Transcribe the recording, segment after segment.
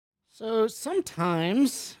So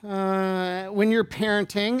sometimes when you're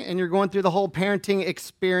parenting and you're going through the whole parenting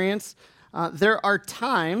experience, there are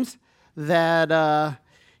times that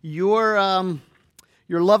your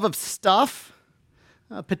love of stuff,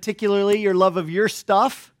 particularly your love of your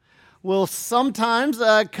stuff, will sometimes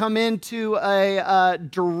come into a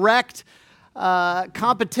direct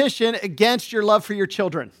competition against your love for your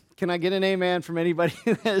children. Can I get an amen from anybody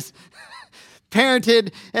who has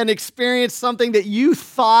parented and experienced something that you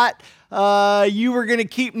thought you were going to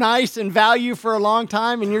keep nice and value for a long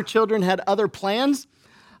time, and your children had other plans?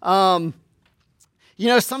 Sometimes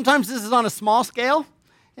this is on a small scale,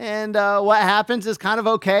 and what happens is kind of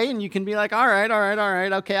okay, and you can be like, all right,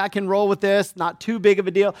 okay, I can roll with this, not too big of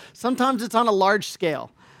a deal. Sometimes it's on a large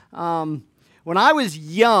scale. When I was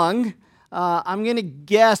young, I'm going to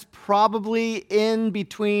guess probably in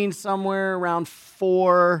between somewhere around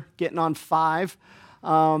 4, getting on 5.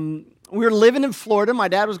 We were living in Florida. My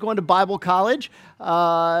dad was going to Bible college.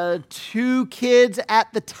 2 kids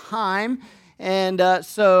at the time. And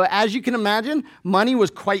so as you can imagine, money was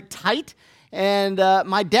quite tight. And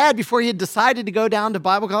my dad, before he had decided to go down to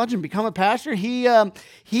Bible college and become a pastor, he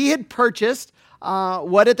had purchased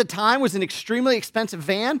what at the time was an extremely expensive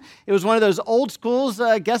van. It was one of those old schools,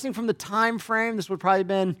 guessing from the time frame, this would probably have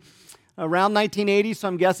been around 1980, so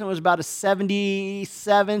I'm guessing it was about a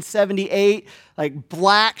 77, 78, like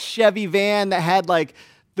black Chevy van that had like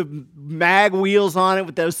the mag wheels on it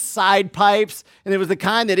with those side pipes, and it was the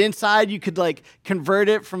kind that inside you could like convert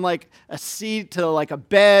it from like a seat to like a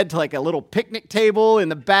bed to like a little picnic table in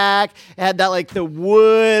the back. It had that like the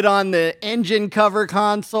wood on the engine cover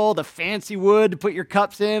console, the fancy wood to put your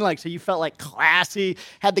cups in, like so you felt like classy.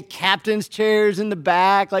 Had the captain's chairs in the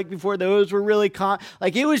back, like before those were really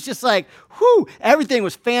like it was just like whoo, everything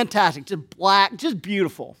was fantastic, just black, just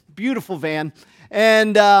beautiful van.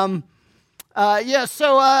 And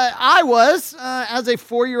so I was, as a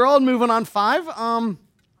 4-year-old, moving on 5,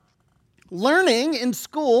 learning in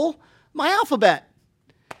school my alphabet.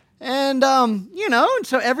 And, and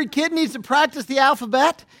so every kid needs to practice the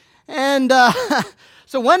alphabet. And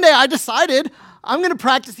so one day I decided I'm going to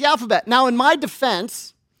practice the alphabet. Now, in my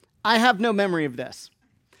defense, I have no memory of this.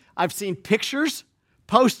 I've seen pictures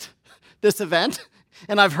post this event,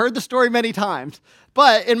 and I've heard the story many times.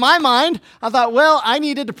 But in my mind, I thought, well, I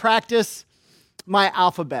needed to practice my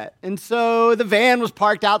alphabet. And so the van was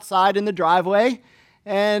parked outside in the driveway,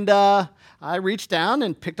 and I reached down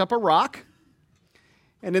and picked up a rock,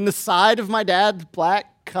 and in the side of my dad's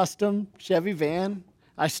black custom Chevy van,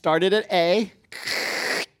 I started at A,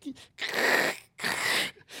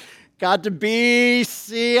 got to B,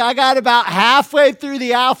 C. I got about halfway through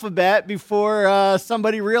the alphabet before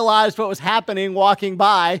somebody realized what was happening walking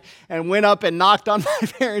by and went up and knocked on my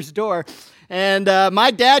parents' door. And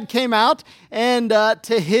my dad came out, and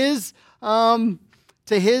to his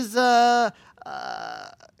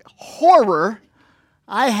horror,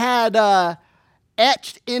 I had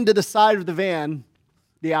etched into the side of the van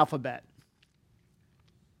the alphabet.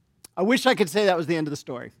 I wish I could say that was the end of the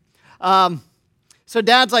story. So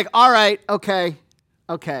Dad's like, all right, okay.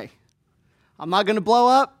 I'm not going to blow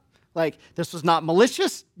up. Like, this was not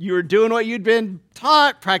malicious. You were doing what you'd been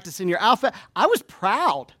taught, practicing your alphabet. I was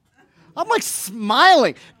proud. I'm like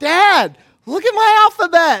smiling. Dad, look at my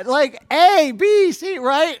alphabet. Like A, B, C,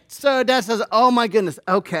 right? So Dad says, oh my goodness,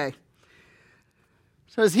 okay.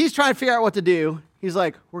 So as he's trying to figure out what to do, he's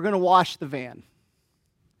like, we're going to wash the van.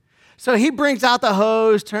 So he brings out the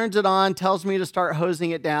hose, turns it on, tells me to start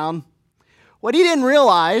hosing it down. What he didn't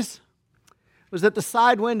realize was that the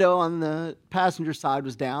side window on the passenger side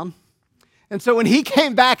was down. And so when he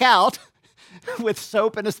came back out with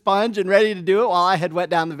soap and a sponge and ready to do it while I had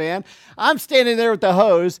wet down the van, I'm standing there with the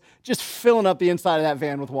hose just filling up the inside of that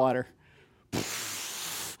van with water. And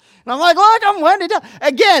I'm like, look, I'm wetting it down.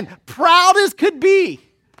 Again, proud as could be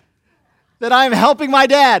that I'm helping my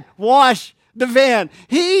dad wash the van.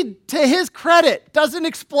 He, to his credit, doesn't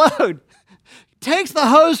explode. Takes the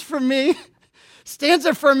hose from me, stands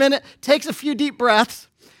there for a minute, takes a few deep breaths.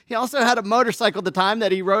 He also had a motorcycle at the time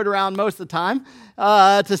that he rode around most of the time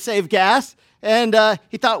to save gas. And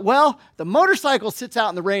he thought, well, the motorcycle sits out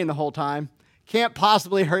in the rain the whole time. Can't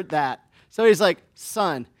possibly hurt that. So he's like,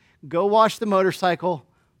 son, go wash the motorcycle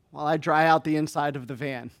while I dry out the inside of the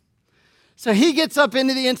van. So he gets up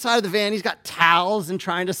into the inside of the van. He's got towels and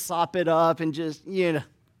trying to sop it up and just,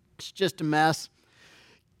 it's just a mess.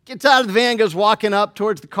 Gets out of the van, goes walking up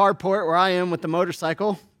towards the carport where I am with the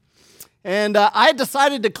motorcycle. And I had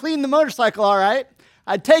decided to clean the motorcycle all right.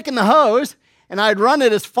 I'd taken the hose, and I'd run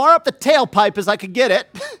it as far up the tailpipe as I could get it,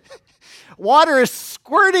 Water is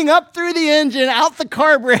squirting up through the engine, out the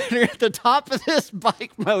carburetor at the top of this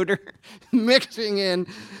bike motor, mixing in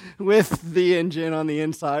with the engine on the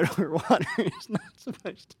inside where water is not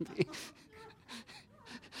supposed to be.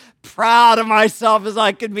 Proud of myself as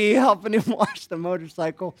I could be helping him wash the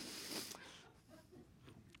motorcycle.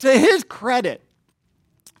 To his credit,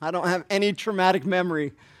 I don't have any traumatic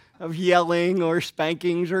memory of yelling or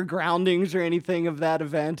spankings or groundings or anything of that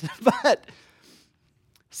event. But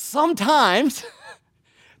sometimes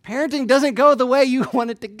parenting doesn't go the way you want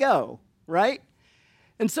it to go, right?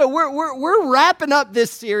 And so we're wrapping up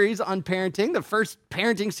this series on parenting, the first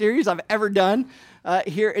parenting series I've ever done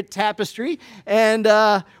here at Tapestry. And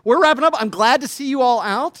we're wrapping up. I'm glad to see you all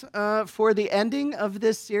out for the ending of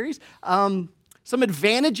this series. Some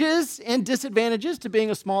advantages and disadvantages to being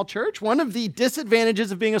a small church. One of the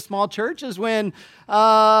disadvantages of being a small church is when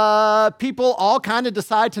people all kind of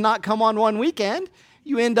decide to not come on one weekend.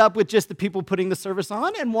 You end up with just the people putting the service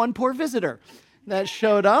on and one poor visitor that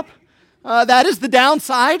showed up. That is the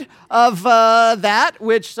downside of that,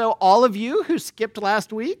 so all of you who skipped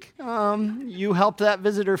last week, you helped that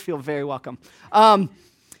visitor feel very welcome.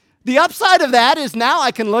 The upside of that is now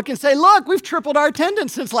I can look and say, look, we've tripled our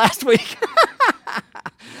attendance since last week.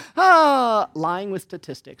 Lying with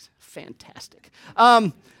statistics. Fantastic.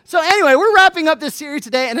 So anyway, we're wrapping up this series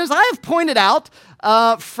today, and as I have pointed out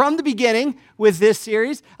from the beginning with this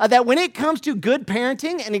series, that when it comes to good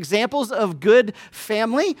parenting and examples of good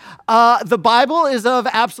family, the Bible is of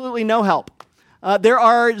absolutely no help. There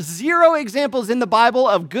are 0 examples in the Bible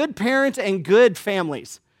of good parents and good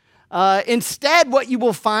families. Instead, what you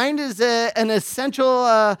will find is an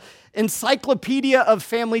essential encyclopedia of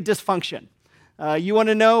family dysfunction. You want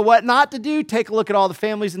to know what not to do? Take a look at all the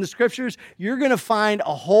families in the scriptures. You're going to find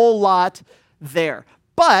a whole lot there.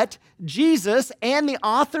 But Jesus and the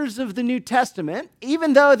authors of the New Testament,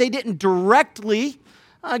 even though they didn't directly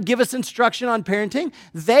give us instruction on parenting,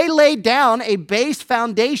 they laid down a base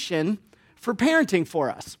foundation for parenting for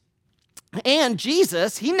us. And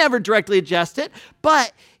Jesus, he never directly addressed it,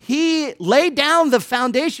 but he laid down the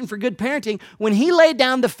foundation for good parenting when he laid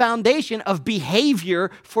down the foundation of behavior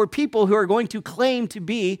for people who are going to claim to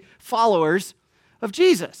be followers of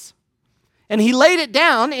Jesus. And he laid it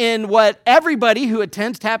down in what everybody who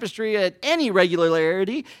attends Tapestry at any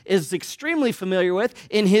regularity is extremely familiar with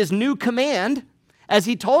in his new command, as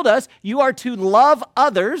he told us, you are to love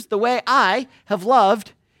others the way I have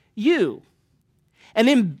loved you. And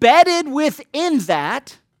embedded within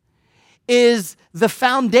that is the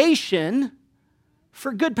foundation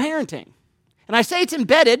for good parenting. And I say it's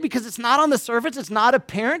embedded because it's not on the surface. It's not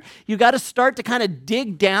apparent. You got to start to kind of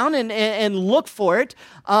dig down and look for it.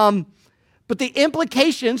 But the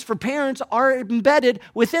implications for parents are embedded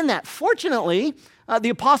within that. Fortunately, the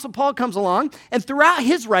Apostle Paul comes along, and throughout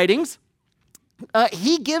his writings,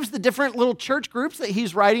 he gives the different little church groups that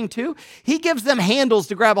he's writing to, he gives them handles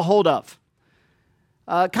to grab a hold of.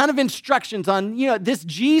 Kind of instructions on, this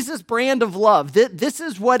Jesus brand of love. This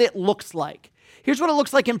is what it looks like. Here's what it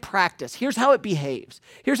looks like in practice. Here's how it behaves.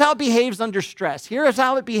 Here's how it behaves under stress. Here's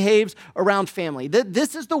how it behaves around family.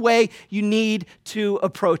 This is the way you need to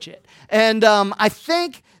approach it. And I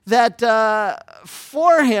think that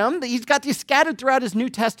for him, he's got these scattered throughout his New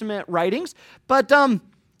Testament writings, but the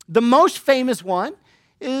most famous one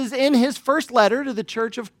is in his first letter to the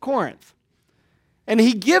church of Corinth. And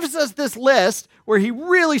he gives us this list where he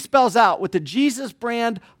really spells out what the Jesus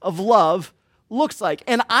brand of love looks like.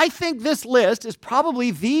 And I think this list is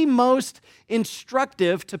probably the most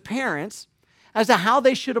instructive to parents as to how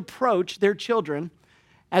they should approach their children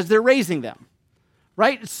as they're raising them,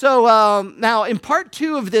 right? So now in part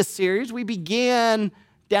 2 of this series, we began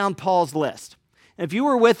down Paul's list. And if you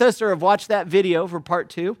were with us or have watched that video for part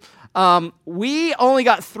 2, we only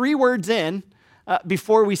got 3 words in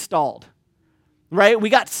before we stalled. Right? We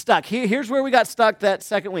got stuck. Here's where we got stuck that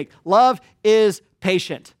second week. Love is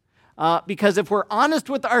patient. Because if we're honest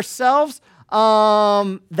with ourselves,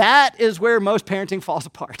 that is where most parenting falls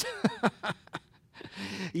apart.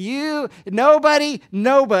 Nobody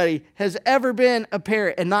has ever been a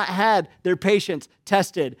parent and not had their patience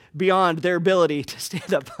tested beyond their ability to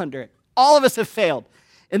stand up under it. All of us have failed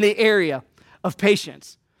in the area of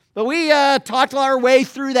patience. But we talked our way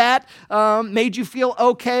through that, made you feel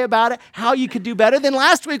okay about it, how you could do better. Then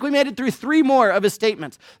last week, we made it through 3 more of his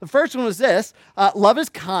statements. The first one was this, love is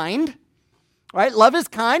kind, right? Love is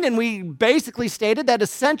kind, and we basically stated that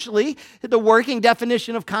essentially the working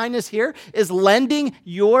definition of kindness here is lending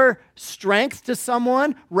your strength to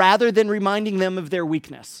someone rather than reminding them of their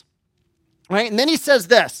weakness, right? And then he says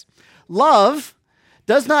this, love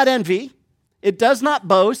does not envy, it does not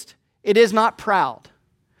boast, it is not proud.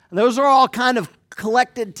 And those are all kind of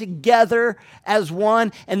collected together as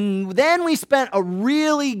one. And then we spent a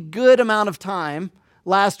really good amount of time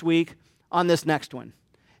last week on this next one.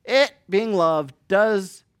 It, being love,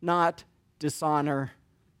 does not dishonor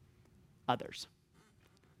others.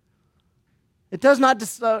 It does not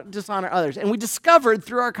dishonor others. And we discovered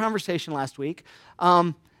through our conversation last week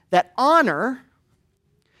that honor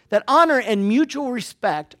and mutual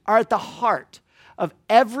respect are at the heart of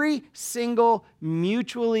every single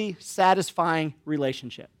mutually satisfying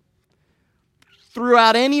relationship.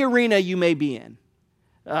 Throughout any arena you may be in,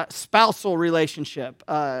 spousal relationship,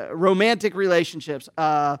 romantic relationships,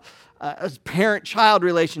 parent-child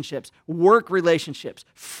relationships, work relationships,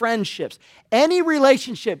 friendships, any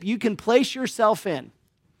relationship you can place yourself in,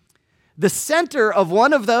 the center of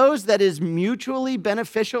one of those that is mutually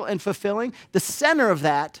beneficial and fulfilling, the center of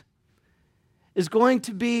that is going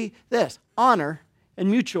to be this: honor and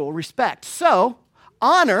mutual respect. So,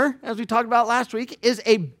 honor, as we talked about last week, is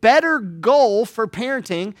a better goal for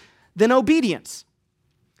parenting than obedience.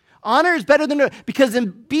 Honor is better than, because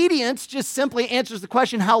obedience just simply answers the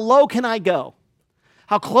question, how low can I go?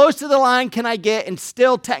 How close to the line can I get and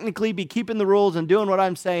still technically be keeping the rules and doing what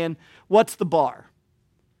I'm saying? What's the bar?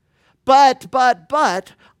 But,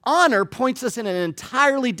 honor points us in an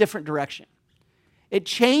entirely different direction. It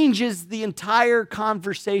changes the entire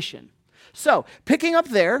conversation. So, picking up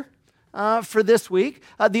there for this week,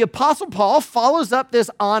 the Apostle Paul follows up this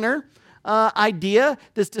honor idea,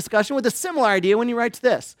 this discussion, with a similar idea when he writes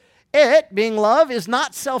this: it, being love, is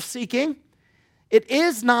not self-seeking. It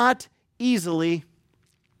is not easily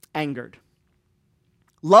angered.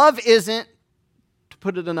 Love isn't, to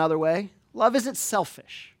put it another way, love isn't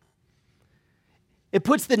selfish. It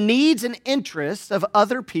puts the needs and interests of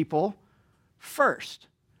other people first,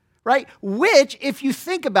 right? Which, if you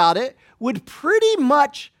think about it, would pretty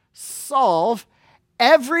much solve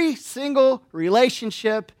every single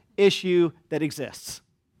relationship issue that exists.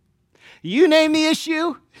 You name the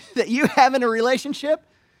issue that you have in a relationship,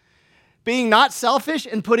 being not selfish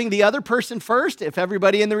and putting the other person first, if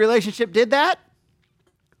everybody in the relationship did that,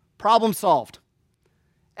 problem solved.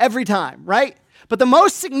 Every time, right? But the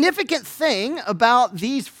most significant thing about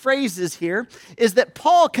these phrases here is that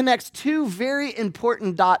Paul connects two very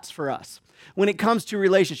important dots for us when it comes to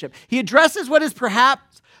relationship. He addresses what is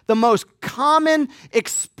perhaps the most common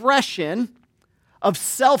expression of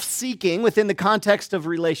self-seeking within the context of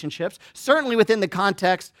relationships, certainly within the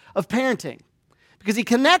context of parenting. Because he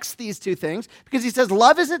connects these two things, because he says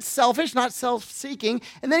love isn't selfish, not self-seeking,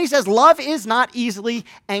 and then he says love is not easily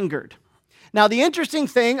angered. Now, the interesting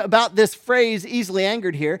thing about this phrase, easily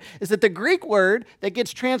angered, here, is that the Greek word that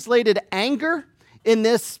gets translated anger in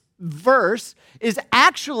this verse is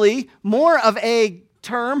actually more of a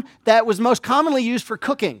term that was most commonly used for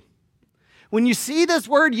cooking. When you see this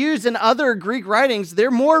word used in other Greek writings,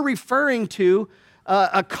 they're more referring to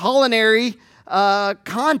a culinary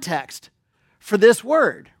context for this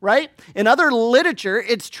word, right? In other literature,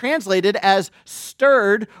 it's translated as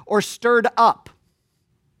stirred or stirred up.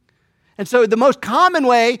 And so the most common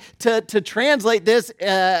way to translate this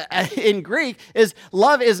in Greek is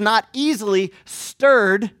love is not easily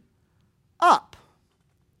stirred up,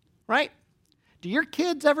 right? Do your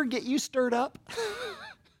kids ever get you stirred up?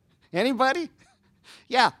 Anybody?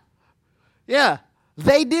 Yeah,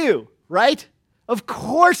 they do, right? Of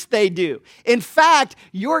course they do. In fact,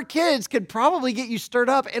 your kids could probably get you stirred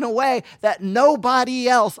up in a way that nobody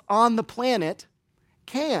else on the planet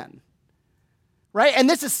can. Right? And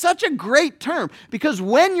this is such a great term, because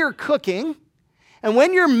when you're cooking and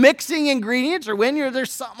when you're mixing ingredients, or when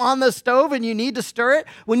there's something on the stove and you need to stir it,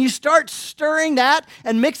 when you start stirring that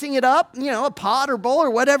and mixing it up, a pot or bowl or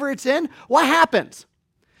whatever it's in, what happens?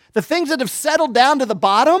 The things that have settled down to the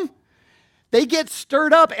bottom, they get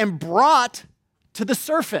stirred up and brought to the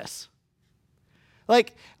surface.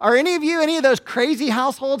 Like, are any of those crazy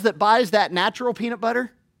households that buys that natural peanut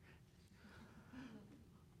butter?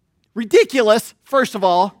 Ridiculous, first of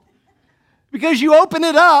all, because you open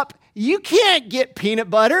it up, you can't get peanut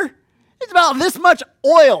butter. It's about this much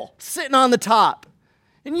oil sitting on the top.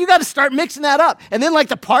 And you got to start mixing that up. And then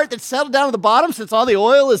the part that's settled down to the bottom, since all the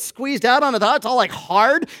oil is squeezed out on the top, it's all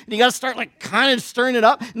hard. And you got to start kind of stirring it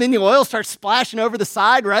up. And then the oil starts splashing over the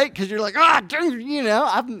side, right? Because you're Kate and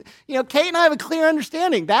I have a clear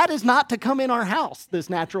understanding. That is not to come in our house, this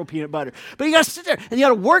natural peanut butter. But you got to sit there and you got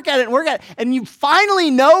to work at it. And you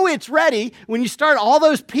finally know it's ready when you start all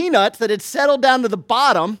those peanuts that had settled down to the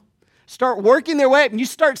bottom, start working their way up, and you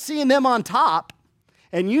start seeing them on top.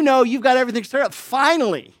 And you've got everything stirred up.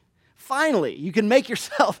 Finally, you can make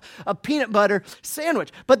yourself a peanut butter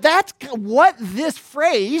sandwich. But that's what this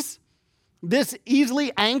phrase this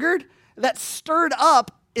easily angered, that stirred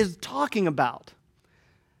up is talking about.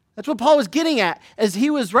 That's what Paul was getting at as he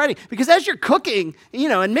was writing. Because as you're cooking,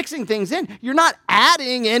 and mixing things in, you're not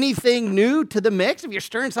adding anything new to the mix. If you're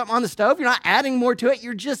stirring something on the stove, you're not adding more to it.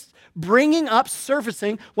 You're just bringing up,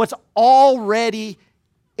 surfacing what's already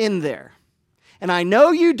in there. And I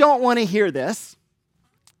know you don't want to hear this,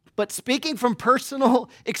 but speaking from personal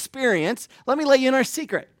experience, let me let you in our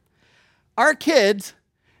secret. Our kids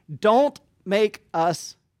don't make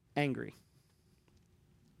us angry.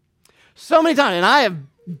 So many times, and I am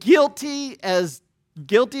guilty as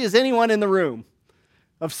anyone in the room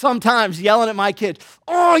of sometimes yelling at my kids,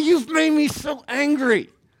 "Oh, you've made me so angry."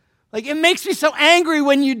 Like, it makes me so angry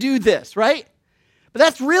when you do this, right? But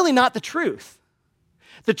that's really not the truth.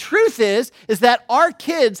 The truth is that our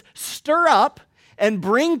kids stir up and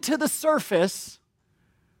bring to the surface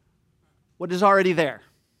what is already there,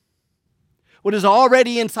 what is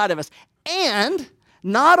already inside of us. And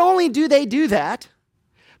not only do they do that,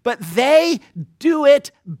 but they do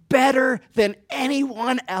it better than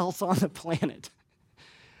anyone else on the planet.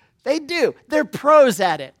 They do. They're pros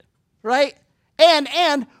at it, right?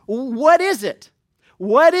 And what is it?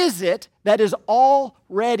 What is it that is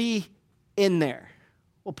already in there?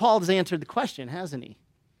 Well, Paul has answered the question, hasn't he?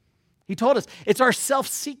 He told us it's our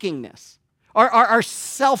self-seekingness, our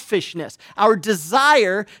selfishness, our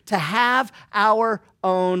desire to have our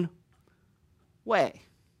own way.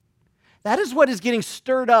 That is what is getting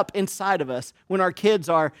stirred up inside of us when our kids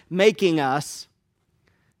are making us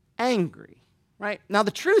angry, right? Now,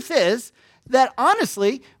 the truth is that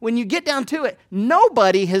honestly, when you get down to it,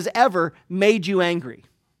 nobody has ever made you angry.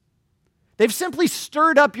 They've simply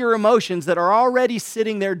stirred up your emotions that are already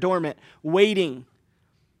sitting there dormant, waiting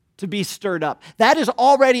to be stirred up. That is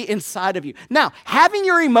already inside of you. Now, having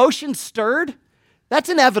your emotions stirred, that's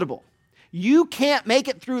inevitable. You can't make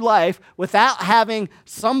it through life without having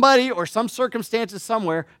somebody or some circumstances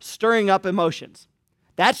somewhere stirring up emotions.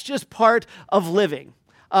 That's just part of living.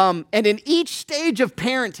 And in each stage of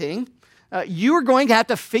parenting, you are going to have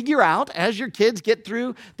to figure out, as your kids get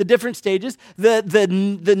through the different stages,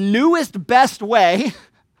 the newest, best way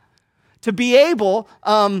to be able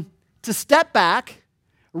to step back,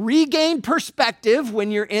 regain perspective when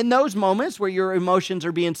you're in those moments where your emotions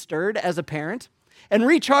are being stirred as a parent, and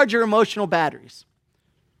recharge your emotional batteries.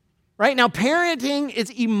 Right? Now, parenting is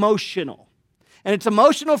emotional. And it's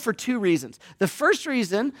emotional for two reasons. The first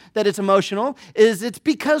reason that it's emotional is it's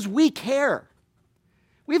because we care.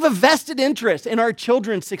 We have a vested interest in our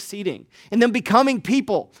children succeeding, in them becoming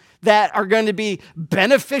people that are going to be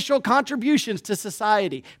beneficial contributions to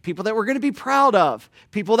society, people that we're going to be proud of,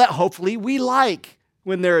 people that hopefully we like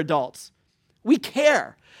when they're adults. We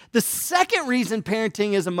care. The second reason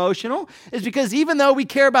parenting is emotional is because even though we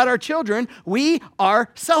care about our children, we are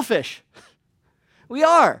selfish. We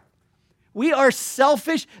are. We are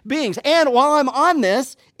selfish beings. And while I'm on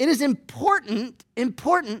this, it is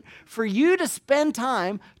important for you to spend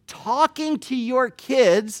time talking to your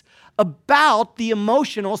kids about the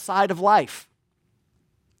emotional side of life.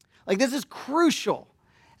 Like, this is crucial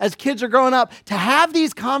as kids are growing up to have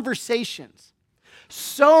these conversations.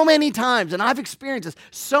 So many times, and I've experienced this,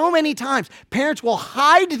 so many times, parents will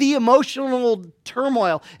hide the emotional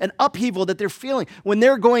turmoil and upheaval that they're feeling when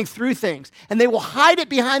they're going through things. And they will hide it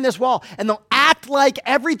behind this wall, and they'll act like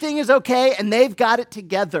everything is okay and they've got it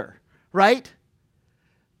together, right?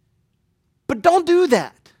 But don't do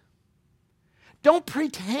that. Don't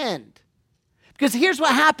pretend. Because here's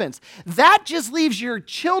what happens. That just leaves your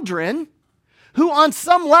children who on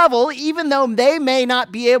some level, even though they may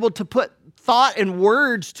not be able to put thought and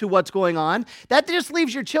words to what's going on, that just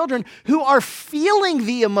leaves your children who are feeling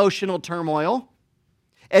the emotional turmoil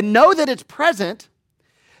and know that it's present.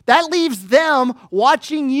 That leaves them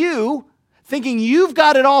watching you, thinking you've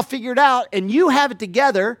got it all figured out and you have it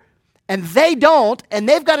together, and they don't, and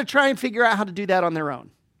they've got to try and figure out how to do that on their own.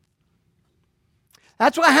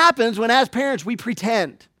 That's what happens when, as parents, we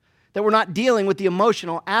pretend that we're not dealing with the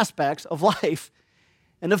emotional aspects of life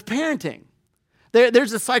and of parenting.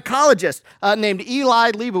 There's a psychologist named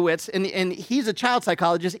Eli Leibovitz, and he's a child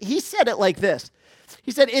psychologist. He said it like this.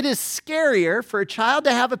 He said, "It is scarier for a child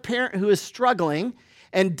to have a parent who is struggling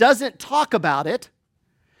and doesn't talk about it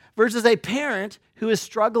versus a parent who is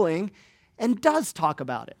struggling and does talk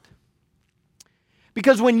about it."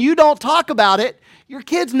 Because when you don't talk about it, your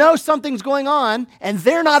kids know something's going on, and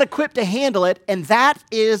they're not equipped to handle it, and that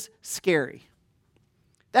is scary.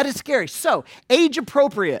 That is scary. So,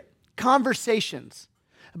 age-appropriate conversations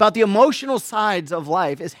about the emotional sides of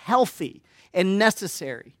life is healthy and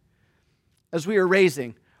necessary as we are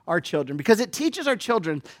raising our children, because it teaches our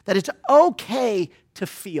children that it's okay to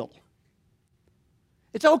feel.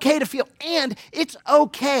 It's okay to feel, and it's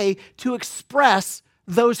okay to express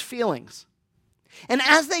those feelings. And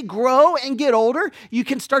as they grow and get older, you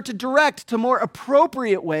can start to direct to more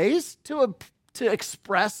appropriate ways to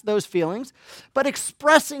express those feelings. But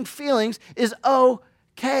expressing feelings is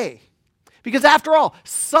okay. Because after all,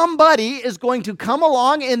 somebody is going to come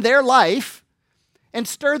along in their life and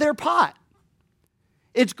stir their pot.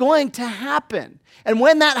 It's going to happen. And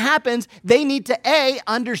when that happens, they need to A,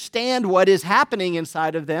 understand what is happening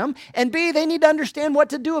inside of them, and B, they need to understand what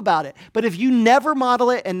to do about it. But if you never model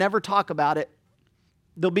it and never talk about it,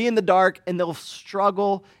 they'll be in the dark and they'll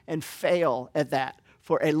struggle and fail at that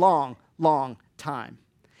for a long, long time.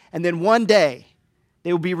 And then one day,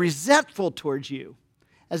 they will be resentful towards you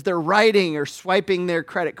as they're writing or swiping their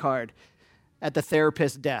credit card at the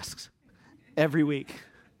therapist desks every week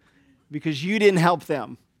because you didn't help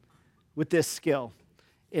them with this skill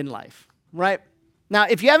in life, right? Now,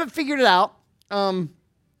 if you haven't figured it out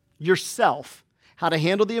yourself, how to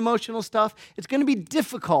handle the emotional stuff, it's going to be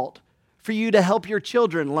difficult for you to help your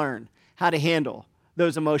children learn how to handle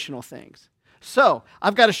those emotional things. So,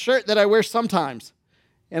 I've got a shirt that I wear sometimes,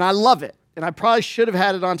 and I love it, and I probably should have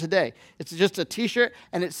had it on today. It's just a t-shirt,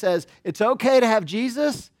 and it says, it's okay to have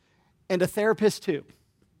Jesus and a therapist too.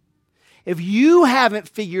 If you haven't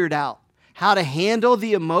figured out how to handle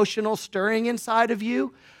the emotional stirring inside of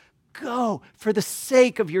you, go for the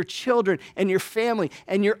sake of your children and your family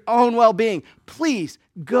and your own well-being. Please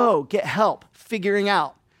go get help figuring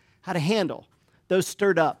out how to handle those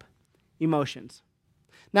stirred up emotions.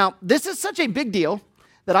 Now, this is such a big deal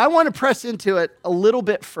that I want to press into it a little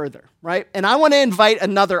bit further, right? And I want to invite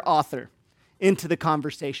another author into the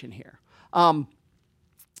conversation here.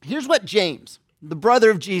 Here's what James, the brother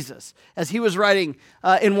of Jesus, as he was writing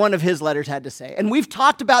in one of his letters, had to say. And we've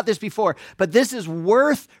talked about this before, but this is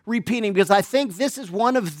worth repeating because I think this is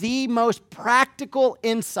one of the most practical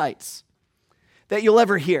insights that you'll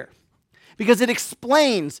ever hear. Because it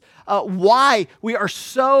explains why we are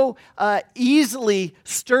so easily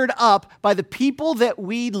stirred up by the people that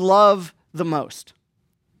we love the most.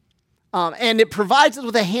 And it provides us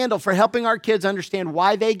with a handle for helping our kids understand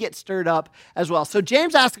why they get stirred up as well. So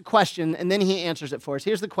James asks a question, and then he answers it for us.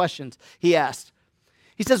 Here's the questions he asked.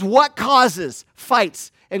 He says, what causes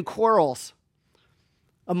fights and quarrels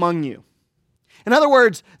among you? In other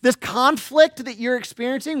words, this conflict that you're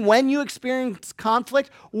experiencing, when you experience conflict,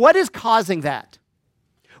 what is causing that?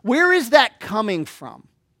 Where is that coming from?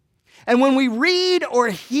 And when we read or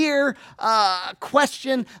hear a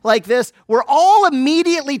question like this, we're all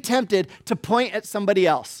immediately tempted to point at somebody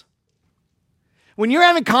else. When you're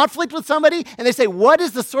having conflict with somebody and they say, what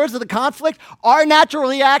is the source of the conflict? Our natural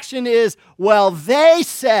reaction is, well, they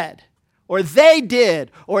said, or they did,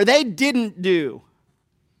 or they didn't do.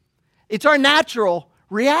 It's our natural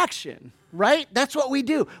reaction, right? That's what we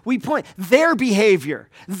do. We point their behavior,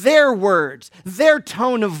 their words, their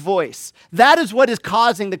tone of voice. That is what is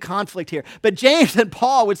causing the conflict here. But James and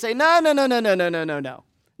Paul would say, no.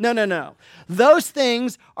 Those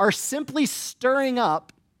things are simply stirring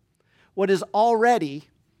up what is already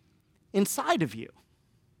inside of you.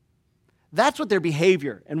 That's what their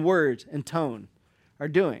behavior and words and tone are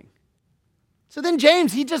doing. So then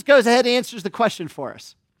James, he just goes ahead and answers the question for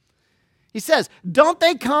us. He says, don't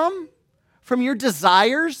they come from your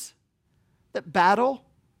desires that battle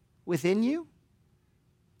within you?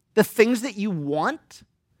 The things that you want?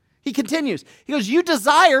 He continues. He goes, you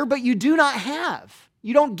desire, but you do not have.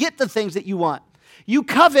 You don't get the things that you want. You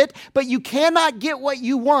covet, but you cannot get what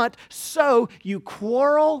you want, so you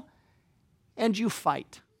quarrel and you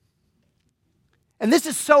fight. And this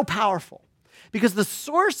is so powerful because the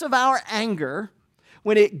source of our anger,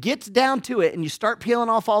 when it gets down to it and you start peeling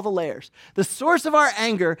off all the layers, the source of our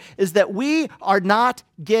anger is that we are not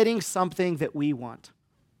getting something that we want.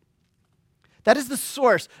 That is the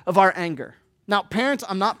source of our anger. Now, parents,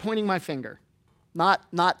 I'm not pointing my finger. Not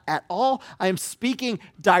at all. I am speaking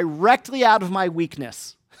directly out of my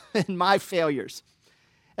weakness and my failures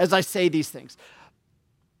as I say these things.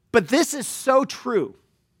 But this is so true.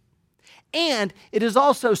 And it is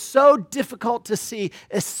also so difficult to see,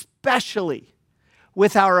 especially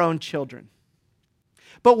with our own children.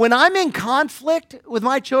 But when I'm in conflict with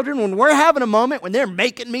my children, when we're having a moment when they're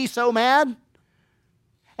making me so mad,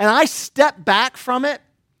 and I step back from it,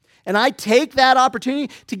 and I take that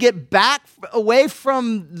opportunity to get back away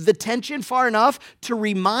from the tension far enough to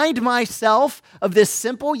remind myself of this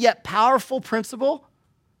simple yet powerful principle,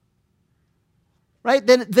 right?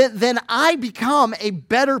 Then I become a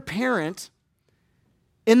better parent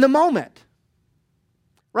in the moment.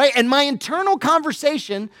 Right? And my internal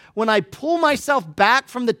conversation, when I pull myself back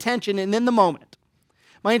from the tension and in the moment,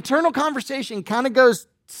 My internal conversation kind of goes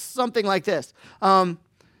something like this.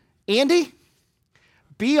 Andy,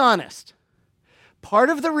 be honest. Part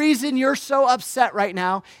of the reason you're so upset right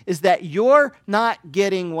now is that you're not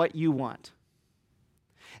getting what you want.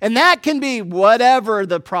 And that can be whatever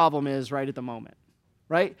the problem is right at the moment,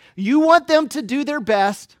 right? You want them to do their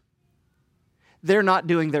best. They're not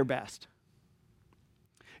doing their best.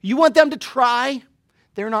 You want them to try.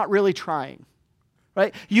 They're not really trying,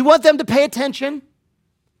 right? You want them to pay attention.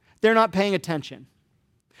 They're not paying attention.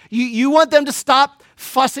 You want them to stop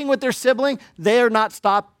fussing with their sibling. They're not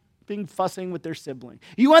stopping fussing with their sibling.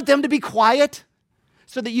 You want them to be quiet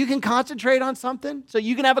so that you can concentrate on something, so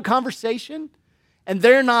you can have a conversation. And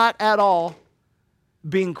they're not at all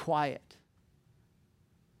being quiet.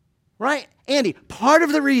 Right? Andy, part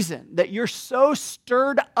of the reason that you're so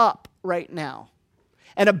stirred up right now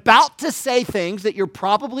and about to say things that you're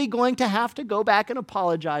probably going to have to go back and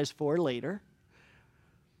apologize for later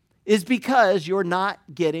is because you're not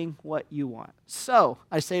getting what you want. So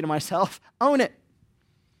I say to myself, own it.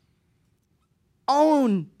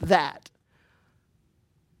 Own that.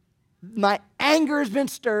 My anger has been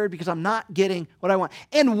stirred because I'm not getting what I want.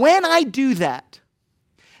 And when I do that,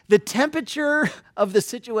 the temperature of the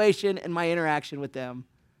situation and my interaction with them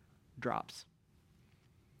drops.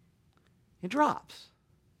 It drops.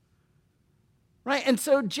 Right? And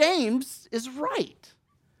so James is right.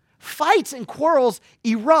 Fights and quarrels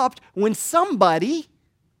erupt when somebody,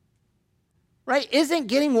 right, isn't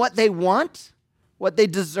getting what they want, what they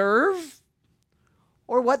deserve,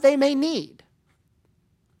 or what they may need.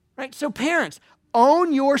 Right? So parents,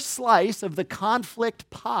 own your slice of the conflict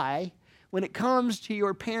pie when it comes to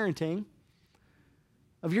your parenting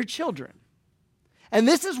of your children. And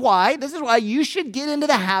this is why you should get into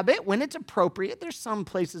the habit when it's appropriate. There's some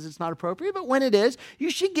places it's not appropriate, but when it is, you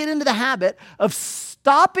should get into the habit of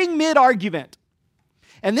stopping mid-argument.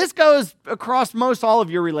 And this goes across most all of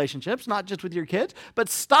your relationships, not just with your kids, but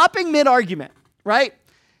stopping mid-argument, right?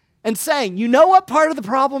 And saying, you know what part of the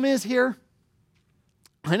problem is here?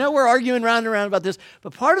 I know we're arguing round and round about this,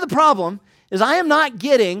 but part of the problem is I am not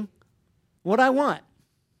getting what I want.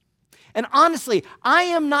 And honestly, I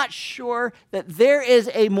am not sure that there is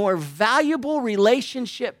a more valuable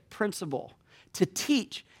relationship principle to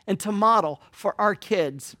teach and to model for our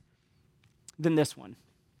kids than this one.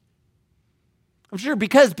 I'm sure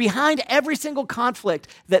because behind every single conflict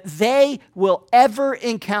that they will ever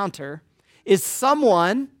encounter is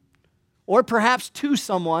someone, or perhaps two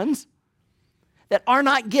someones, that are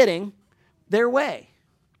not getting their way.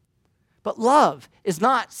 But love is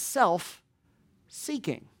not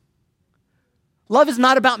self-seeking. Love is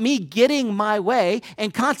not about me getting my way,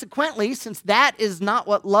 and consequently, since that is not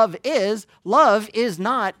what love is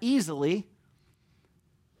not easily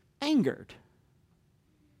angered.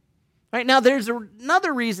 Right now, there's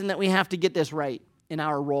another reason that we have to get this right in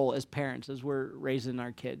our role as parents as we're raising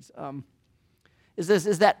our kids.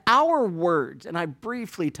 Is that our words, and I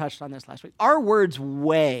briefly touched on this last week, our words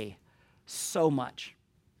weigh so much.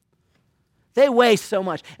 They weigh so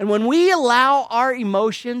much. And when we allow our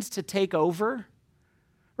emotions to take over,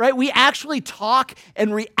 right, we actually talk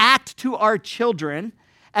and react to our children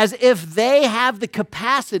as if they have the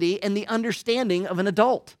capacity and the understanding of an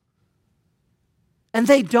adult. And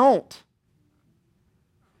they don't.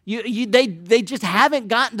 They just haven't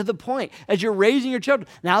gotten to the point as you're raising your children.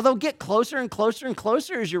 Now they'll get closer and closer and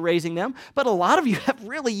closer as you're raising them, but a lot of you have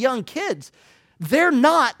really young kids. They're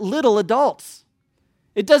not little adults.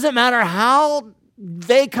 It doesn't matter how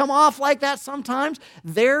they come off like that sometimes.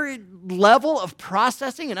 Their level of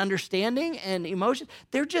processing and understanding and emotion,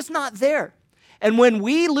 they're just not there. And when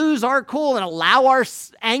we lose our cool and allow our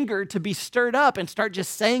anger to be stirred up and start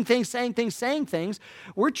just saying things,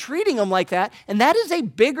 we're treating them like that. And that is a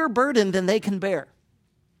bigger burden than they can bear.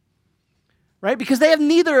 Right? Because they have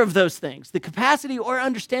neither of those things, the capacity or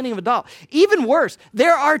understanding of adult. Even worse,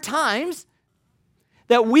 there are times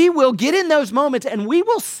that we will get in those moments and we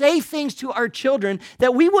will say things to our children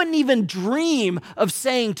that we wouldn't even dream of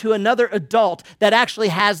saying to another adult that actually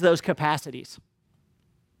has those capacities.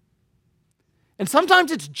 And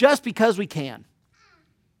sometimes it's just because we can.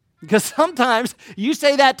 Because sometimes you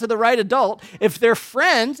say that to the right adult. If they're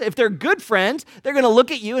friends, if they're good friends, they're going to look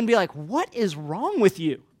at you and be like, what is wrong with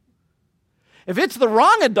you? If it's the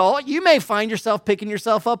wrong adult, you may find yourself picking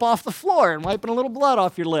yourself up off the floor and wiping a little blood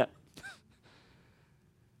off your lip.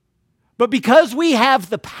 But because we have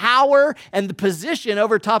the power and the position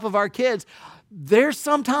over top of our kids, there's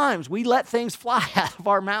sometimes we let things fly out of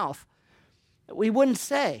our mouth that we wouldn't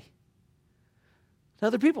say to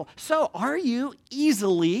other people. So are you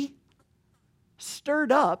easily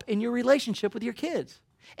stirred up in your relationship with your kids?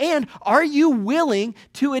 And are you willing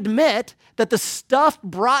to admit that the stuff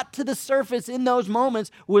brought to the surface in those moments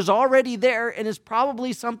was already there and is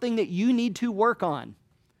probably something that you need to work on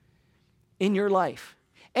in your life?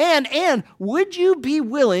 And would you be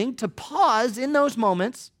willing to pause in those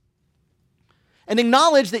moments and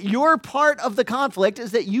acknowledge that your part of the conflict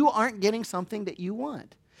is that you aren't getting something that you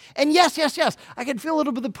want? And yes, I can feel a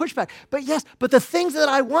little bit of pushback. But the things that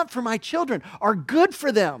I want for my children are good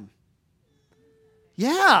for them.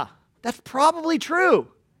 Yeah, that's probably true.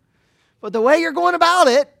 But the way you're going about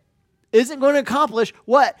it isn't going to accomplish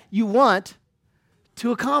what you want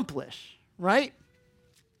to accomplish, right?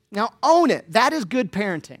 Now, own it. That is good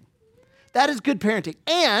parenting. That is good parenting.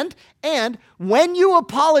 And when you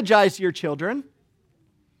apologize to your children,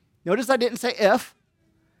 notice I didn't say if,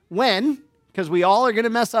 when, because we all are going to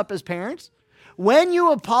mess up as parents. When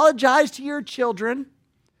you apologize to your children,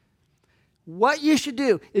 what you should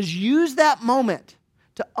do is use that moment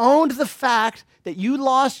to own the fact that you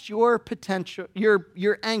lost your potential,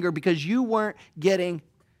 your anger because you weren't getting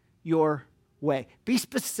your way. Be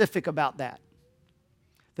specific about that.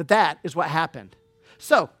 That is what happened.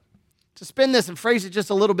 So, to spin this and phrase it just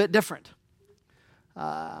a little bit different.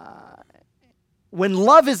 When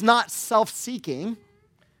love is not self-seeking,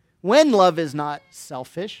 when love is not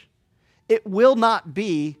selfish, it will not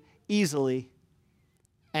be easily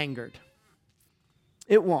angered.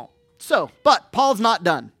 It won't. So, but Paul's not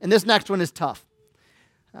done, and this next one is tough.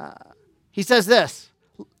 He says this,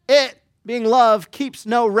 it, being love, keeps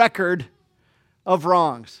no record of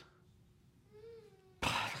wrongs.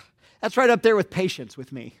 That's right up there with patience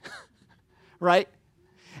with me, right?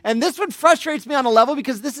 And this one frustrates me on a level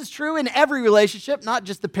because this is true in every relationship, not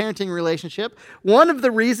just the parenting relationship. One of the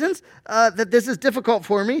reasons that this is difficult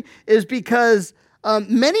for me is because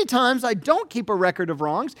many times I don't keep a record of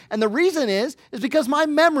wrongs, and the reason is because my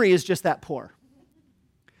memory is just that poor.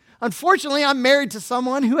 Unfortunately, I'm married to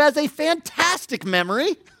someone who has a fantastic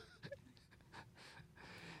memory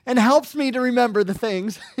and helps me to remember the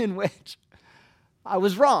things in which I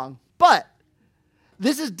was wrong. But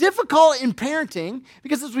this is difficult in parenting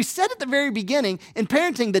because, as we said at the very beginning, in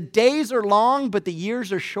parenting, the days are long, but the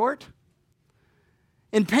years are short.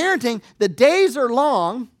 In parenting, the days are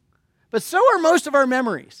long, but so are most of our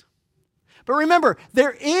memories. But remember,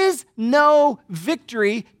 there is no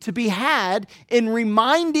victory to be had in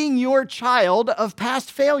reminding your child of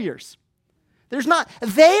past failures. There's not.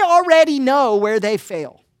 They already know where they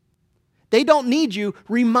fail. They don't need you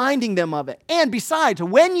reminding them of it. And besides,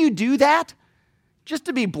 when you do that, just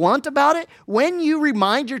to be blunt about it, when you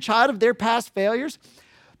remind your child of their past failures,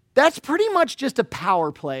 that's pretty much just a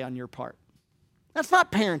power play on your part. That's not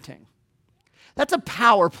parenting. That's a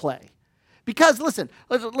power play. Because listen,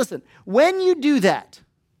 when you do that,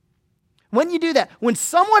 when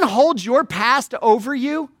someone holds your past over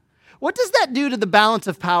you, what does that do to the balance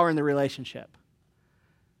of power in the relationship?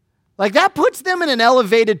 Like, that puts them in an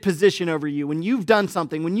elevated position over you when you've done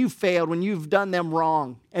something, when you've failed, when you've done them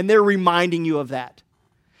wrong, and they're reminding you of that.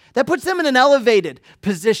 That puts them in an elevated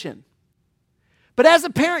position. But as a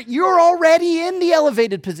parent, you're already in the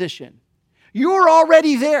elevated position. You're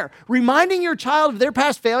already there. Reminding your child of their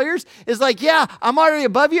past failures is like, yeah, I'm already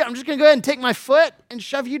above you. I'm just going to go ahead and take my foot and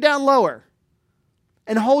shove you down lower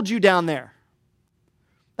and hold you down there.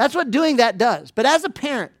 That's what doing that does. But as a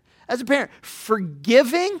parent,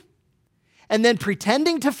 forgiving and then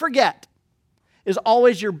pretending to forget is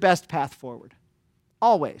always your best path forward.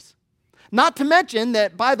 Always. Not to mention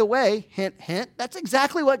that, by the way, hint, hint, that's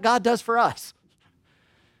exactly what God does for us.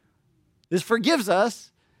 This forgives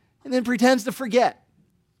us and then pretends to forget.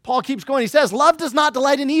 Paul keeps going. He says, love does not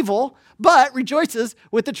delight in evil, but rejoices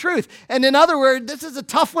with the truth. And in other words, this is a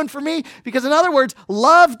tough one for me because in other words,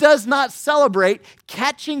 love does not celebrate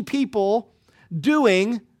catching people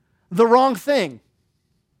doing the wrong thing.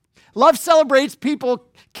 Love celebrates people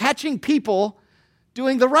catching people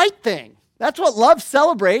doing the right thing. That's what love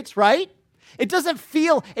celebrates, right? It doesn't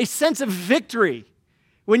feel a sense of victory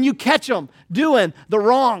when you catch them doing the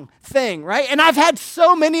wrong thing, right? And I've had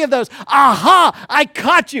so many of those. Aha, I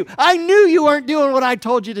caught you. I knew you weren't doing what I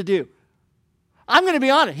told you to do. I'm going to be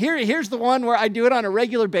honest. Here's the one where I do it on a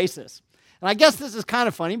regular basis. And I guess this is kind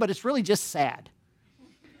of funny, but it's really just sad.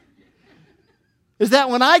 Is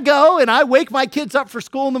that when I go and I wake my kids up for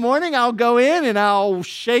school in the morning, I'll go in and I'll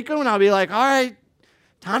shake them and I'll be like, all right,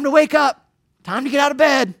 time to wake up. Time to get out of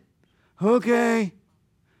bed. Okay.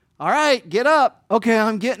 All right, get up. Okay,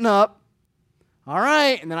 I'm getting up. All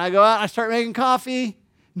right. And then I go out and I start making coffee,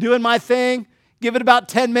 doing my thing, give it about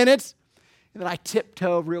 10 minutes, and then I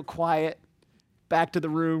tiptoe real quiet back to the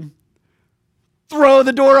room. throw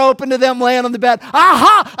the door open to them laying on the bed.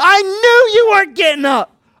 Aha! I knew you weren't getting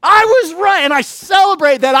up. I was right. And I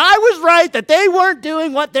celebrate that I was right, that they weren't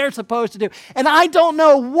doing what they're supposed to do. And I don't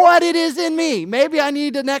know what it is in me. Maybe I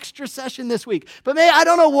need an extra session this week. But maybe I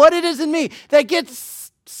don't know what it is in me that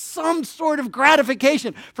gets some sort of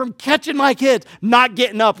gratification from catching my kids not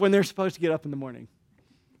getting up when they're supposed to get up in the morning.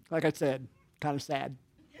 Like I said, kind of sad.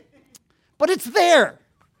 But it's there.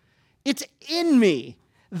 It's in me.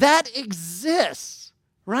 That exists,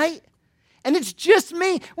 right? And it's just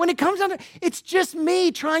me. When it comes down to it, it's just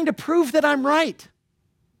me trying to prove that I'm right.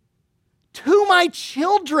 To my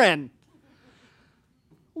children.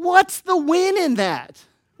 What's the win in that?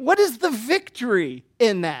 What is the victory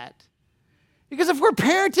in that? Because if we're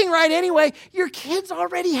parenting right anyway, your kids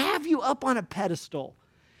already have you up on a pedestal.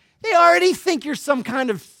 They already think you're some kind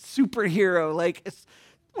of superhero. Like,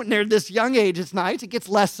 when they're this young age, it's nice. It gets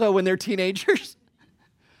less so when they're teenagers.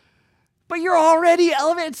 But you're already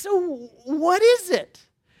elevated. So what is it?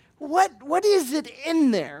 What is it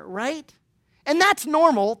in there, right? And that's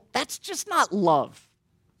normal. That's just not love.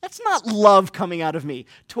 That's not love coming out of me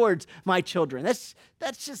towards my children. That's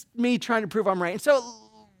just me trying to prove I'm right. And so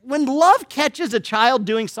when love catches a child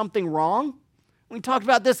doing something wrong, we talked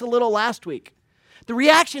about this a little last week, the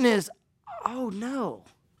reaction is, oh no,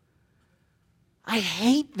 I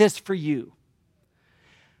hate this for you.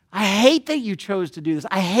 I hate that you chose to do this.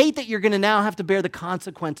 I hate that you're going to now have to bear the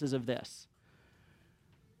consequences of this.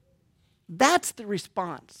 That's the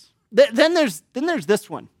response. Then there's this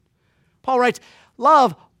one. Paul writes,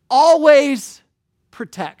 love always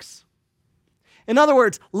protects. In other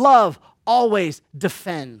words, love always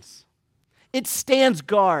defends. It stands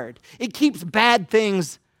guard. It keeps bad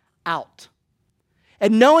things out.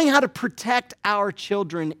 And knowing how to protect our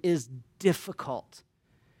children is difficult.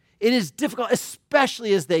 It is difficult,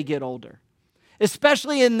 especially as they get older,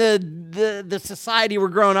 especially in the society we're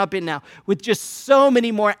growing up in now, with just so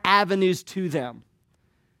many more avenues to them.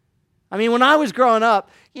 I mean, when I was growing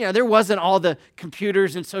up, there wasn't all the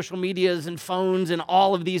computers and social medias and phones and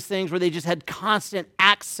all of these things where they just had constant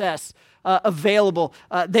access available.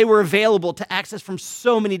 They were available to access from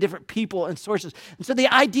so many different people and sources. And so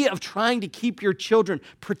the idea of trying to keep your children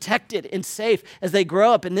protected and safe as they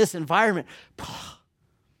grow up in this environment,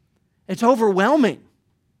 it's overwhelming.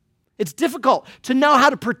 It's difficult to know how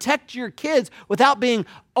to protect your kids without being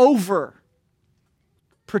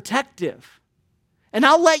overprotective. And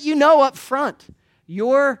I'll let you know up front,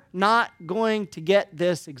 you're not going to get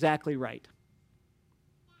this exactly right.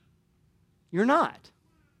 You're not.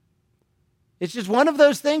 It's just one of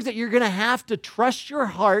those things that you're going to have to trust your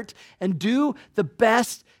heart and do the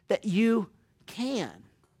best that you can.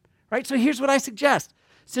 Right? So here's what I suggest.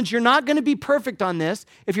 Since you're not going to be perfect on this,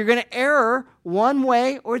 if you're going to err one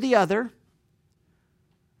way or the other,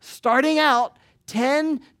 starting out,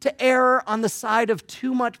 tend to err on the side of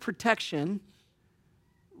too much protection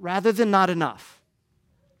rather than not enough.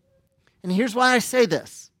 And here's why I say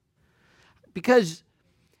this. Because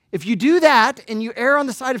if you do that and you err on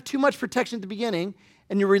the side of too much protection at the beginning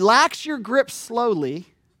and you relax your grip slowly,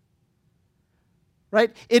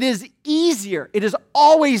 right? It is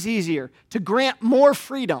always easier to grant more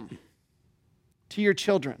freedom to your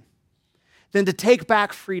children than to take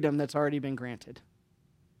back freedom that's already been granted.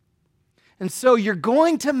 And so you're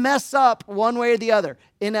going to mess up one way or the other,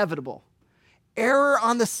 inevitable. Error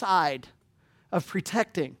on the side of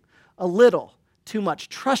protecting a little too much.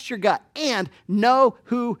 Trust your gut and know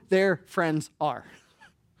who their friends are.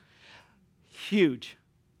 Huge.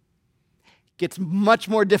 Gets much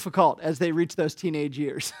more difficult as they reach those teenage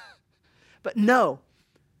years. But know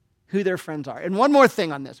who their friends are. And one more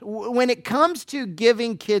thing on this. When it comes to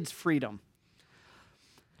giving kids freedom,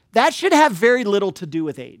 that should have very little to do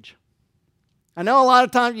with age. I know a lot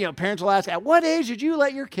of times, parents will ask, at what age did you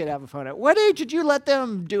let your kid have a phone? At what age did you let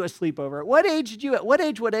them do a sleepover? At what age did you, at what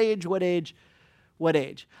age?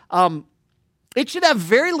 It should have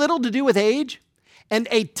very little to do with age and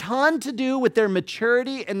a ton to do with their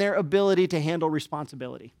maturity and their ability to handle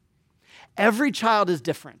responsibility. Every child is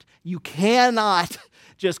different. You cannot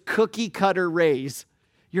just cookie cutter raise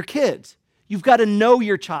your kids. You've got to know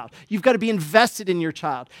your child. You've got to be invested in your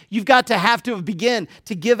child. You've got to begin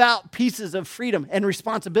to give out pieces of freedom and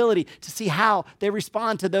responsibility to see how they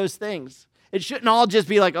respond to those things. It shouldn't all just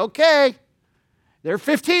be like, okay, they're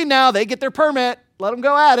 15 now, they get their permit, let them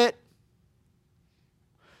go at it.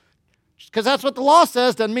 Just because that's what the law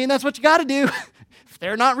says doesn't mean that's what you got to do. If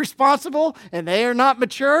they're not responsible and they are not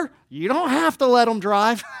mature, you don't have to let them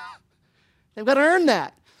drive. They've got to earn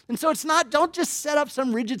that. And so don't just set up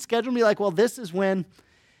some rigid schedule and be like, well, this is when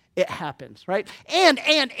it happens, right? And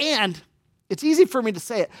It's easy for me to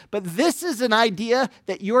say it, but this is an idea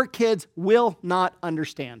that your kids will not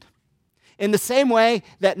understand. In the same way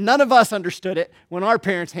that none of us understood it when our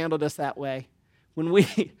parents handled us that way when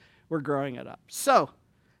we were growing it up. So,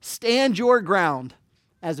 stand your ground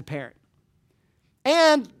as a parent.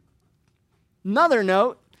 And another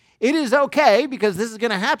note, it is okay, because this is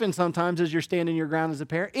going to happen sometimes as you're standing your ground as a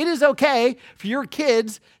parent, it is okay for your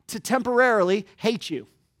kids to temporarily hate you.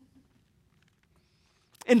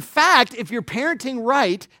 In fact, if you're parenting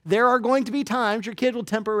right, there are going to be times your kid will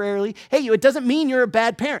temporarily hate you. It doesn't mean you're a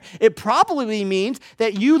bad parent. It probably means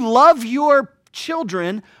that you love your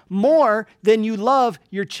children more than you love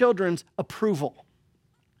your children's approval.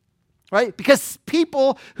 Right? Because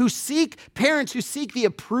parents who seek the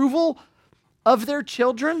approval of their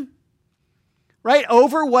children, right,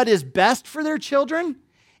 over what is best for their children,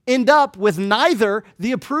 end up with neither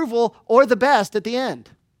the approval or the best at the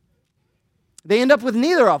end. They end up with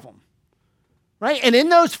neither of them, right? And in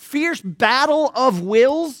those fierce battle of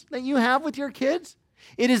wills that you have with your kids,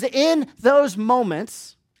 it is in those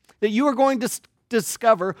moments that you are going to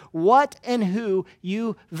discover what and who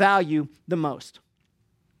you value the most.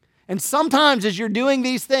 And sometimes as you're doing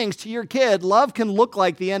these things to your kid, love can look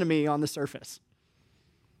like the enemy on the surface.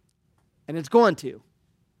 And it's going to.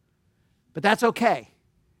 But that's okay,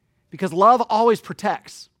 because love always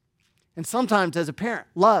protects. And sometimes as a parent,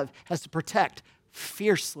 love has to protect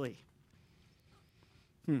fiercely.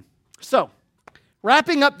 So,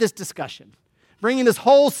 wrapping up this discussion, bringing this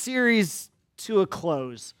whole series to a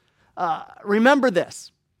close, remember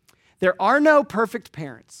this. There are no perfect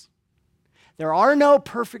parents. There are no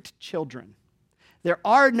perfect children. There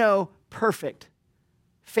are no perfect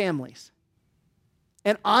families.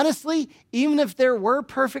 And honestly, even if there were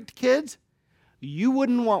perfect kids, you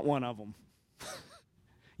wouldn't want one of them.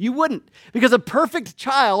 You wouldn't, because a perfect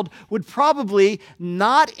child would probably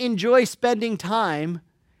not enjoy spending time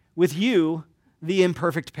with you, the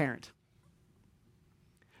imperfect parent.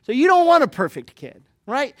 So you don't want a perfect kid,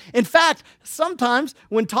 right? In fact, sometimes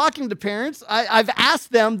when talking to parents, I've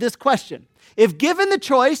asked them this question. If given the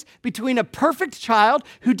choice between a perfect child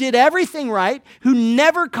who did everything right, who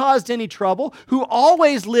never caused any trouble, who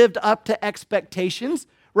always lived up to expectations,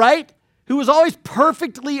 right? Who was always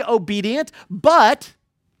perfectly obedient, but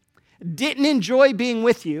didn't enjoy being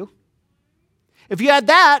with you. If you had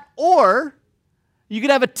that, or you could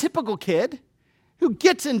have a typical kid who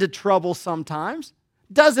gets into trouble sometimes,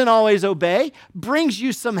 doesn't always obey, brings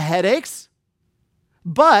you some headaches,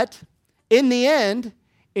 but in the end,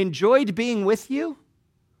 enjoyed being with you,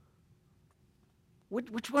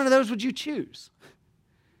 which one of those would you choose?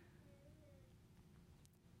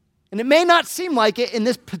 And it may not seem like it in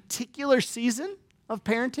this particular season of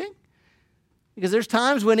parenting, because there's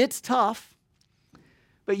times when it's tough,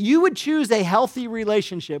 but you would choose a healthy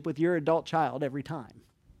relationship with your adult child every time.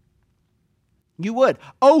 You would,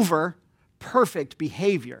 over perfect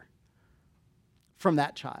behavior from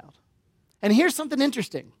that child. And here's something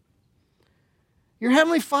interesting. Your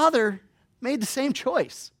Heavenly Father made the same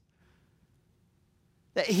choice.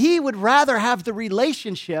 That He would rather have the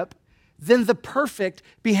relationship than the perfect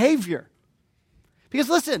behavior. Because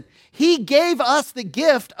listen, He gave us the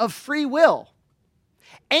gift of free will.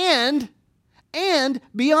 And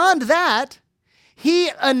beyond that, He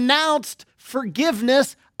announced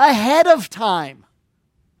forgiveness ahead of time.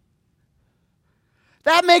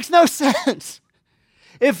 That makes no sense.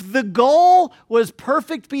 If the goal was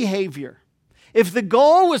perfect behavior, if the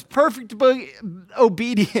goal was perfect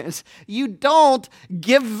obedience, you don't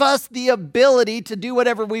give us the ability to do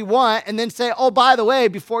whatever we want and then say, oh, by the way,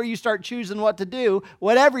 before you start choosing what to do,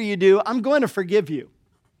 whatever you do, I'm going to forgive you.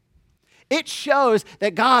 It shows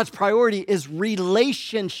that God's priority is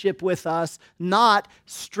relationship with us, not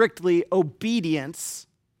strictly obedience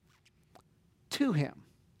to Him.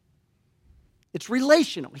 It's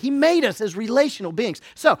relational. He made us as relational beings.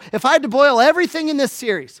 So if I had to boil everything in this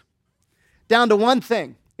series down to one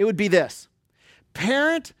thing, it would be this: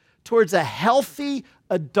 parent towards a healthy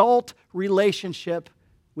adult relationship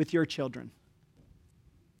with your children.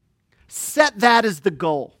 Set that as the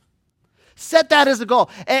goal. Set that as a goal.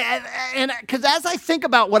 And because as I think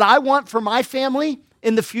about what I want for my family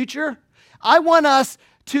in the future, I want us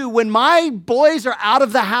to, when my boys are out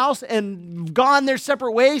of the house and gone their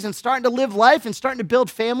separate ways and starting to live life and starting to build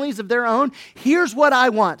families of their own, here's what I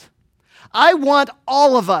want. I want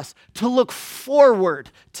all of us to look forward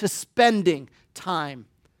to spending time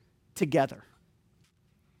together.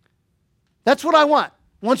 That's what I want.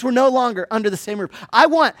 Once we're no longer under the same roof. I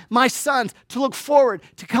want my sons to look forward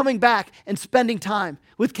to coming back and spending time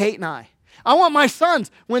with Kate and I. I want my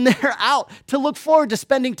sons, when they're out, to look forward to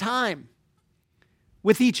spending time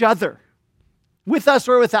with each other. with us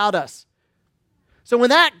or without us. So when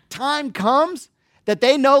that time comes that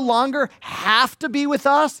they no longer have to be with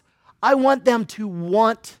us, I want them to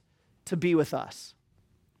want to be with us.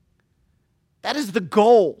 That is the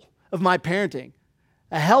goal of my parenting,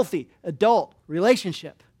 a healthy adult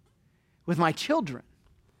relationship with my children.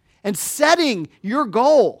 And setting your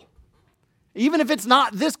goal, even if it's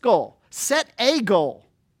not this goal, set a goal.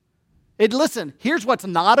 Listen, here's what's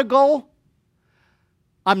not a goal.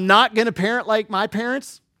 I'm not going to parent like my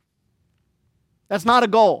parents. That's not a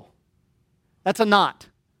goal. That's a not.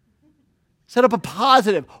 Set up a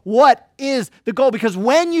positive. What is the goal? Because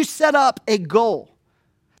when you set up a goal,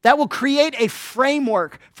 that will create a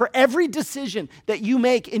framework for every decision that you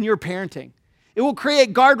make in your parenting. It will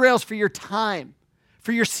create guardrails for your time,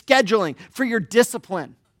 for your scheduling, for your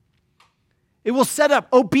discipline. It will set up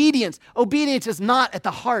obedience. Obedience is not at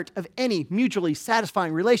the heart of any mutually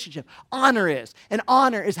satisfying relationship. Honor is. And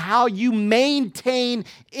honor is how you maintain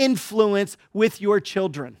influence with your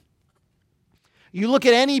children. You look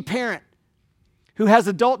at any parent who has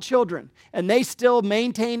adult children and they still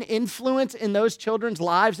maintain influence in those children's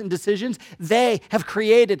lives and decisions, they have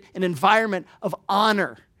created an environment of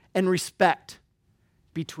honor and respect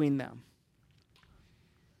between them.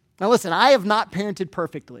 Now listen, I have not parented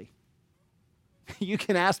perfectly. You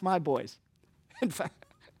can ask my boys. In fact,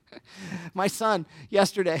 my son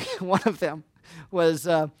yesterday, one of them was,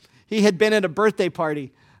 he had been at a birthday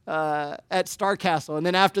party at Star Castle. And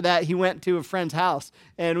then after that, he went to a friend's house.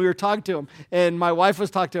 And we were talking to him. And my wife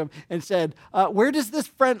was talking to him and said, where does this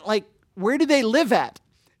friend, where do they live at?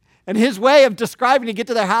 And his way of describing to get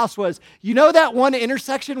to their house was, you know that one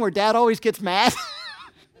intersection where Dad always gets mad?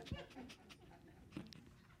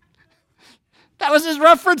 That was his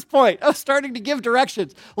reference point. I was starting to give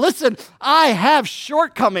directions. Listen, I have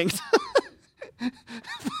shortcomings.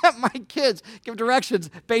 Let my kids give directions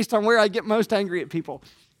based on where I get most angry at people.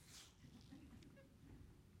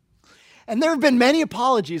 And there have been many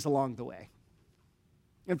apologies along the way.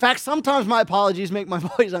 In fact, sometimes my apologies make my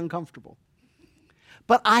boys uncomfortable.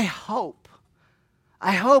 But I hope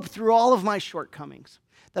through all of my shortcomings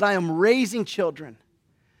that I am raising children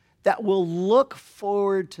that will look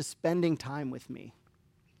forward to spending time with me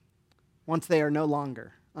once they are no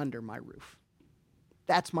longer under my roof.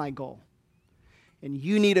 That's my goal. And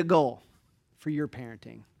you need a goal for your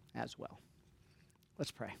parenting as well.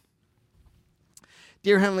 Let's pray.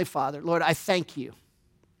 Dear Heavenly Father, Lord, I thank you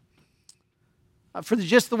for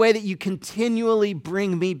just the way that you continually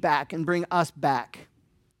bring me back and bring us back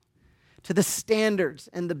to the standards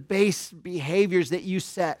and the base behaviors that you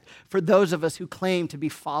set for those of us who claim to be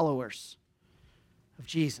followers of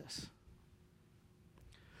Jesus.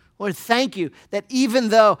 Lord, thank you that even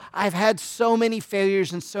though I've had so many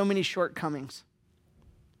failures and so many shortcomings,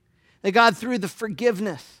 that God, through the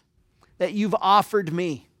forgiveness that you've offered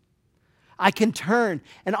me, I can turn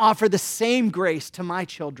and offer the same grace to my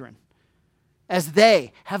children as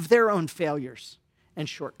they have their own failures and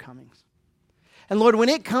shortcomings. And Lord, when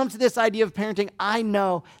it comes to this idea of parenting, I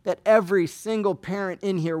know that every single parent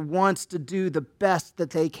in here wants to do the best that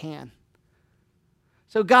they can.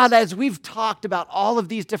 So God, as we've talked about all of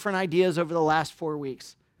these different ideas over the last 4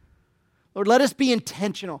 weeks, Lord, let us be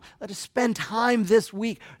intentional. Let us spend time this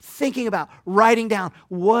week thinking about, writing down,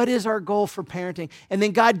 what is our goal for parenting? And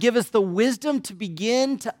then God, give us the wisdom to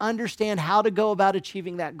begin to understand how to go about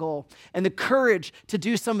achieving that goal and the courage to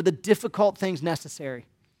do some of the difficult things necessary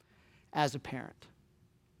as a parent.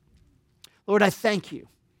 Lord, I thank you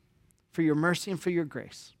for your mercy and for your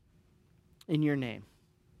grace. In your name,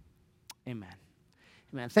 amen.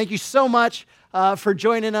 Amen. Thank you so much for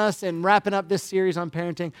joining us and wrapping up this series on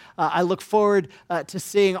parenting. I look forward to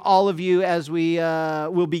seeing all of you as we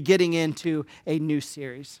will be getting into a new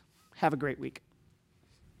series. Have a great week.